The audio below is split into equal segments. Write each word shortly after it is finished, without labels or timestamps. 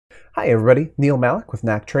Hi everybody, Neil Malik with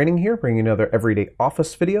Knack Training here, bringing another Everyday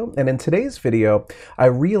Office video. And in today's video, I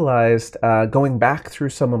realized going back through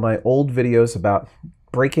some of my old videos about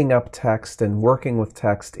breaking up text and working with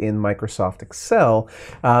text in Microsoft Excel,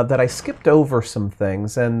 that I skipped over some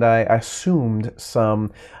things and I assumed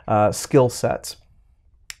some skill sets.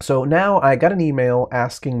 So now I got an email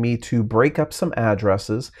asking me to break up some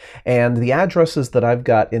addresses, and the addresses that I've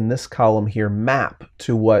got in this column here map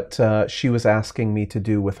to what she was asking me to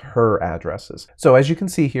do with her addresses. So as you can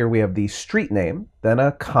see here, we have the street name, then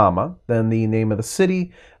a comma, then the name of the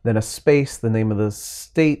city, then a space, the name of the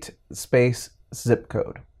state, space, zip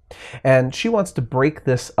code. And she wants to break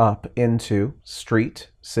this up into street,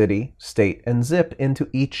 city, state, and zip into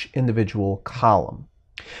each individual column.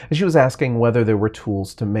 And she was asking whether there were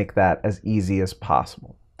tools to make that as easy as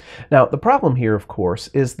possible. Now, the problem here, of course,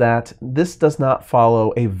 is that this does not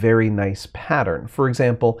follow a very nice pattern. For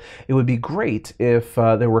example, it would be great if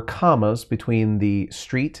there were commas between the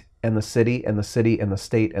street and the city and the city and the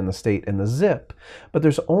state and the state and the zip, but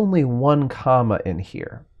there's only one comma in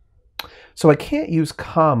here. So I can't use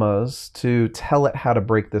commas to tell it how to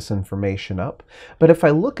break this information up, but if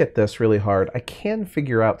I look at this really hard, I can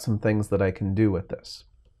figure out some things that I can do with this.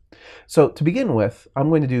 So to begin with, I'm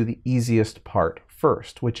going to do the easiest part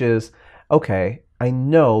first, which is, okay, I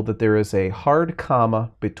know that there is a hard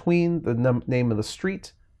comma between the name of the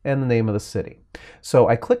street and the name of the city. So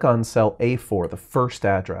I click on cell A4, the first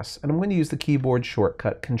address, and I'm going to use the keyboard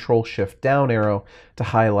shortcut Control-Shift-Down arrow to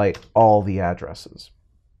highlight all the addresses.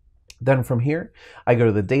 Then from here, I go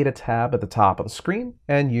to the Data tab at the top of the screen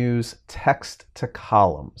and use Text to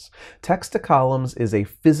Columns. Text to Columns is a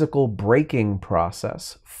physical breaking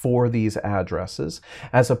process for these addresses,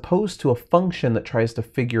 as opposed to a function that tries to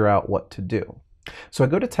figure out what to do. So I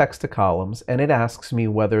go to Text to Columns, and it asks me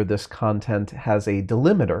whether this content has a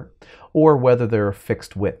delimiter or whether there are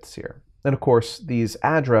fixed widths here. And of course, these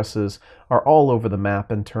addresses are all over the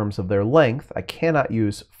map in terms of their length. I cannot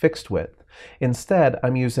use fixed width. Instead,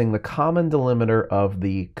 I'm using the common delimiter of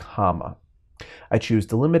the comma. I choose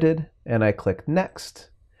delimited and I click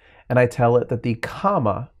next, and I tell it that the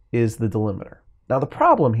comma is the delimiter. Now the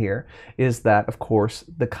problem here is that, of course,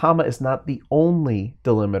 the comma is not the only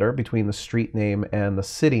delimiter between the street name and the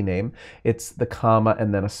city name. It's the comma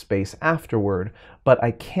and then a space afterward, but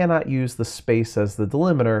I cannot use the space as the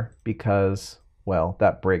delimiter because, well,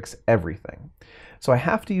 that breaks everything. So I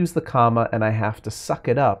have to use the comma, and I have to suck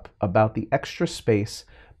it up about the extra space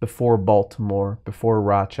before Baltimore, before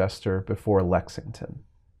Rochester, before Lexington.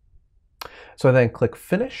 So I then click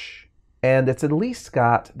Finish, and it's at least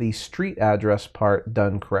got the street address part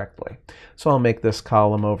done correctly. So I'll make this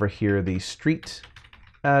column over here the street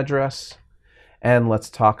address, and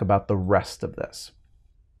let's talk about the rest of this.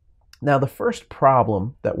 Now, the first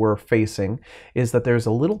problem that we're facing is that there's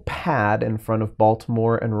a little pad in front of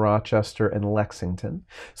Baltimore and Rochester and Lexington.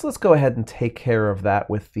 So let's go ahead and take care of that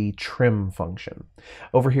with the trim function.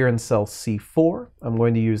 Over here in cell C4, I'm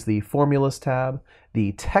going to use the Formulas tab,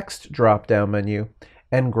 the Text drop-down menu,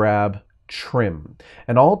 and grab Trim.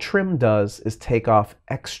 And all trim does is take off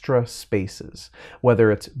extra spaces,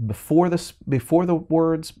 whether it's before the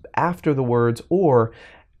words, after the words, or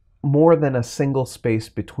more than a single space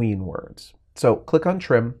between words. So click on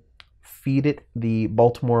Trim, feed it the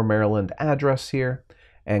Baltimore, Maryland address here,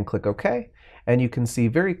 and click OK. And you can see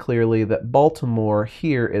very clearly that Baltimore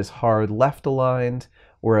here is hard left aligned,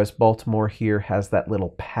 whereas Baltimore here has that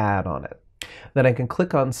little pad on it. Then I can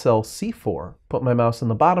click on cell C4, put my mouse in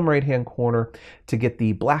the bottom right-hand corner to get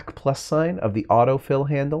the black plus sign of the autofill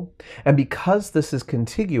handle. And because this is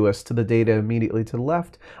contiguous to the data immediately to the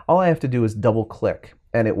left, all I have to do is double-click,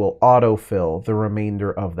 and it will autofill the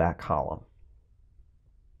remainder of that column.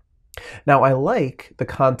 Now, I like the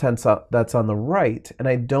content that's on the right, and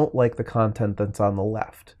I don't like the content that's on the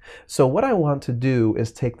left. So what I want to do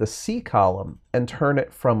is take the C column and turn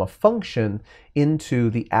it from a function into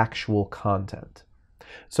the actual content.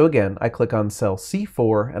 So again, I click on cell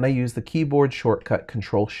C4, and I use the keyboard shortcut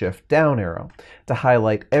Control-Shift-Down arrow to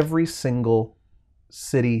highlight every single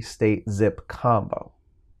city, state, zip combo.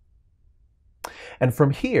 And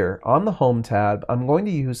from here, on the Home tab, I'm going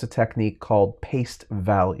to use a technique called Paste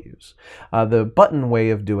Values. The button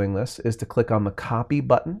way of doing this is to click on the Copy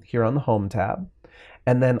button here on the Home tab,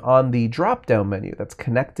 and then on the drop-down menu that's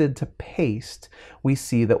connected to Paste, we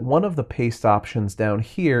see that one of the paste options down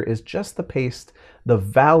here is just to paste the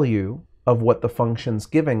value of what the function's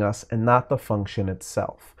giving us and not the function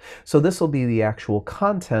itself. So this will be the actual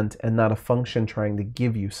content and not a function trying to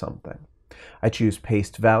give you something. I choose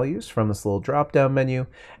Paste Values from this little drop-down menu,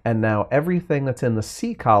 and now everything that's in the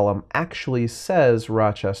C column actually says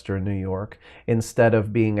Rochester, New York, instead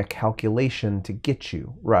of being a calculation to get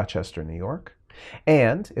you Rochester, New York.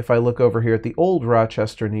 And if I look over here at the old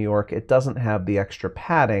Rochester, New York, it doesn't have the extra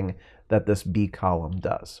padding that this B column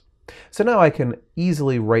does. So now I can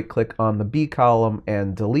easily right-click on the B column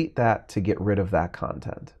and delete that to get rid of that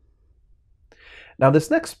content. Now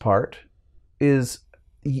this next part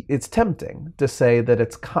it's tempting to say that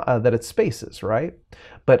it's spaces, right?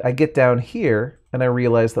 But I get down here and I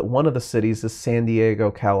realize that one of the cities is San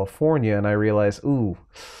Diego, California, and I realize, ooh,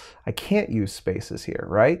 I can't use spaces here,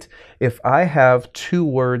 right? If I have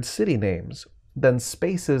two-word city names, then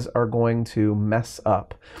spaces are going to mess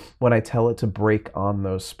up when I tell it to break on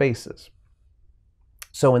those spaces.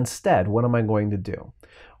 So instead, what am I going to do?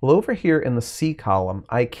 Well, over here in the C column,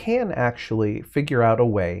 I can actually figure out a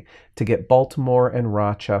way to get Baltimore and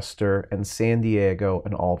Rochester and San Diego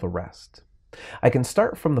and all the rest. I can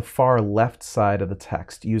start from the far left side of the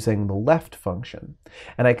text using the left function,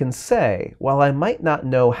 and I can say, while I might not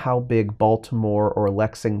know how big Baltimore or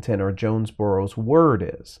Lexington or Jonesboro's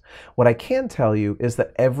word is, what I can tell you is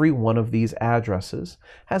that every one of these addresses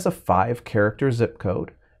has a 5-character zip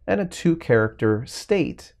code and a 2-character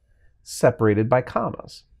state separated by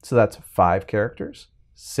commas. So that's 5 characters,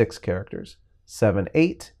 6 characters, 7,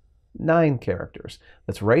 8, 9 characters.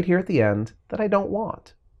 That's right here at the end that I don't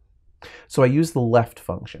want. So I use the left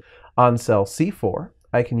function. On cell C4,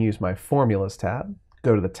 I can use my Formulas tab,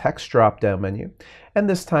 go to the Text drop-down menu, and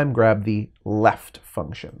this time grab the left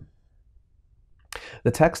function. The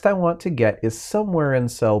text I want to get is somewhere in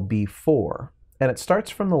cell B4, and it starts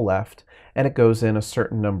from the left, and it goes in a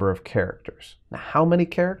certain number of characters. Now, how many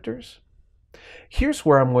characters? Here's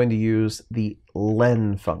where I'm going to use the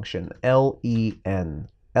len function, L-E-N.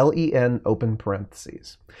 L-E-N open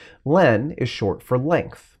parentheses. Len is short for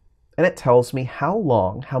length, and it tells me how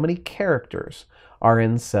long, how many characters are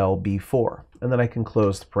in cell B4, and then I can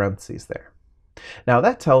close the parentheses there. Now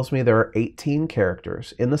that tells me there are 18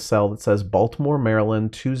 characters in the cell that says Baltimore,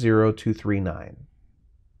 Maryland 20239.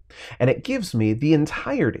 And it gives me the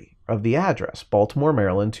entirety of the address, Baltimore,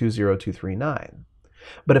 Maryland 20239.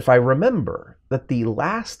 But if I remember that the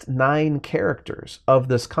last 9 characters of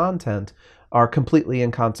this content are completely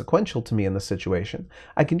inconsequential to me in this situation,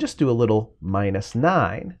 I can just do a little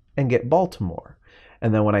 -9 and get Baltimore.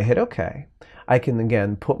 And then when I hit OK, I can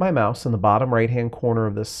again put my mouse in the bottom right-hand corner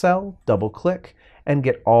of this cell, double-click, and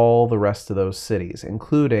get all the rest of those cities,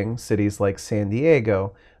 including cities like San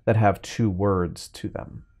Diego that have 2 words to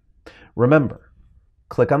them. Remember,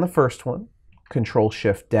 click on the first one,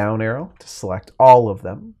 Control-Shift-Down arrow to select all of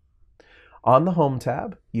them. On the Home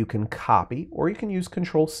tab, you can copy, or you can use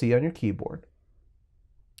Control-C on your keyboard.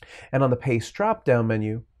 And on the Paste drop-down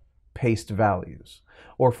menu, paste values.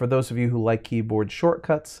 Or for those of you who like keyboard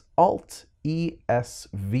shortcuts,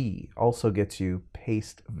 Alt-ESV also gets you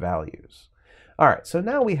paste values. All right, so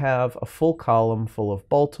now we have a full column full of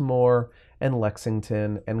Baltimore and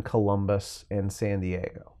Lexington and Columbus and San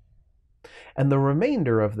Diego. And the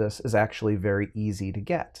remainder of this is actually very easy to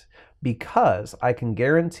get because I can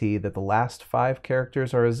guarantee that the last 5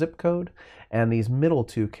 characters are a zip code and these middle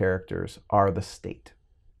 2 characters are the state.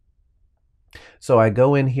 So I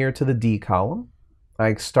go in here to the D column.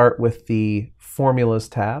 I start with the Formulas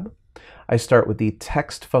tab. I start with the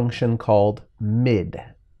text function called mid.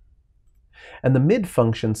 And the mid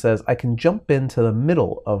function says I can jump into the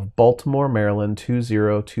middle of Baltimore, Maryland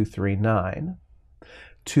 20239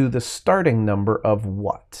 to the starting number of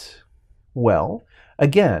what? Well,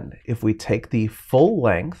 again, if we take the full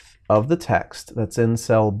length of the text that's in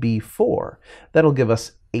cell B4, that'll give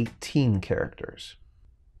us 18 characters.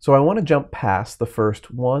 So I want to jump past the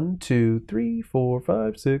first 1, 2, 3, 4,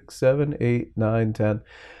 5, 6, 7, 8, 9, 10.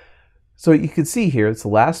 So you can see here, it's the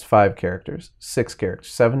last 5 characters, 6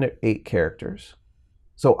 characters, 7 to 8 characters.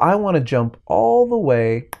 So I want to jump all the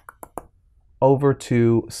way over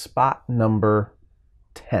to spot number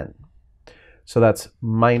 10. So that's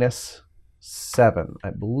 -7, I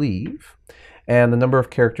believe. And the number of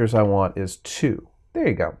characters I want is 2. There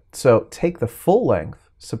you go. So take the full length,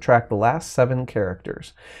 subtract the last 7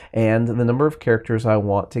 characters, and the number of characters I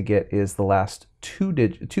want to get is the last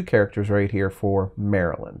 2 characters right here for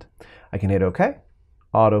Maryland. I can hit OK,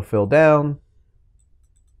 autofill down,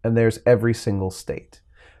 and there's every single state.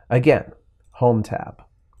 Again, Home tab,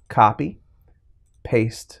 copy,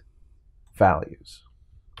 paste, values.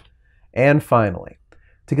 And finally,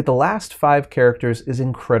 to get the last 5 characters is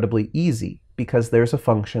incredibly easy because there's a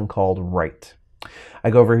function called write. I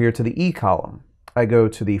go over here to the E column. I go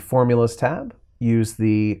to the Formulas tab, use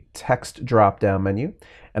the text drop-down menu,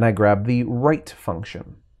 and I grab the write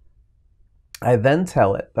function. I then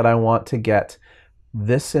tell it that I want to get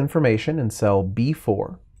this information in cell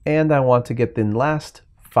B4, and I want to get the last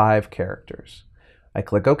 5 characters. I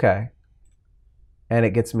click OK, and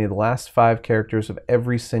it gets me the last 5 characters of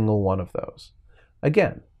every single one of those.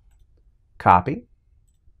 Again, copy,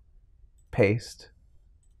 paste,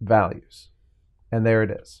 values, and there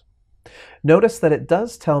it is. Notice that it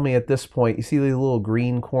does tell me at this point, you see the little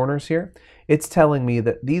green corners here? It's telling me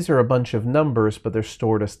that these are a bunch of numbers, but they're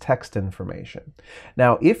stored as text information.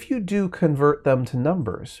 Now, if you do convert them to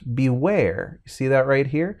numbers, beware, you see that right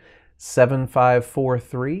here?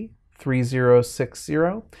 7543 3060.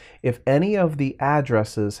 If any of the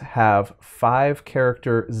addresses have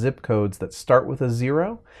 5-character zip codes that start with a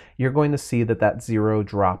 0, you're going to see that that 0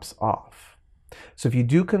 drops off. So if you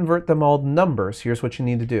do convert them all to numbers, here's what you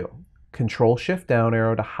need to do. Control-Shift down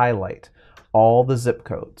arrow to highlight all the zip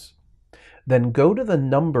codes. Then go to the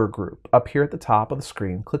number group up here at the top of the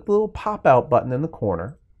screen, click the little pop-out button in the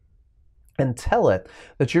corner, and tell it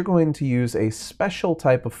that you're going to use a special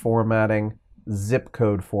type of formatting, zip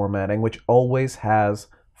code formatting, which always has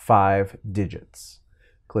 5 digits.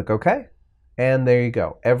 Click OK, and there you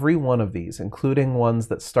go. Every one of these, including ones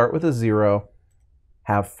that start with a 0,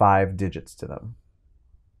 have 5 digits to them.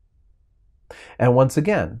 And once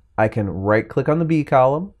again, I can right-click on the B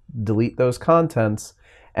column, delete those contents,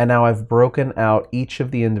 and now I've broken out each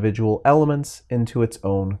of the individual elements into its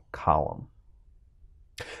own column.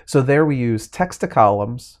 So there we use text to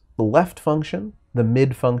columns, the left function, the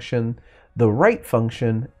mid function, the right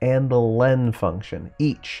function, and the len function,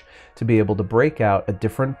 each to be able to break out a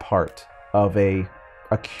different part of a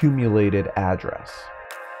accumulated address.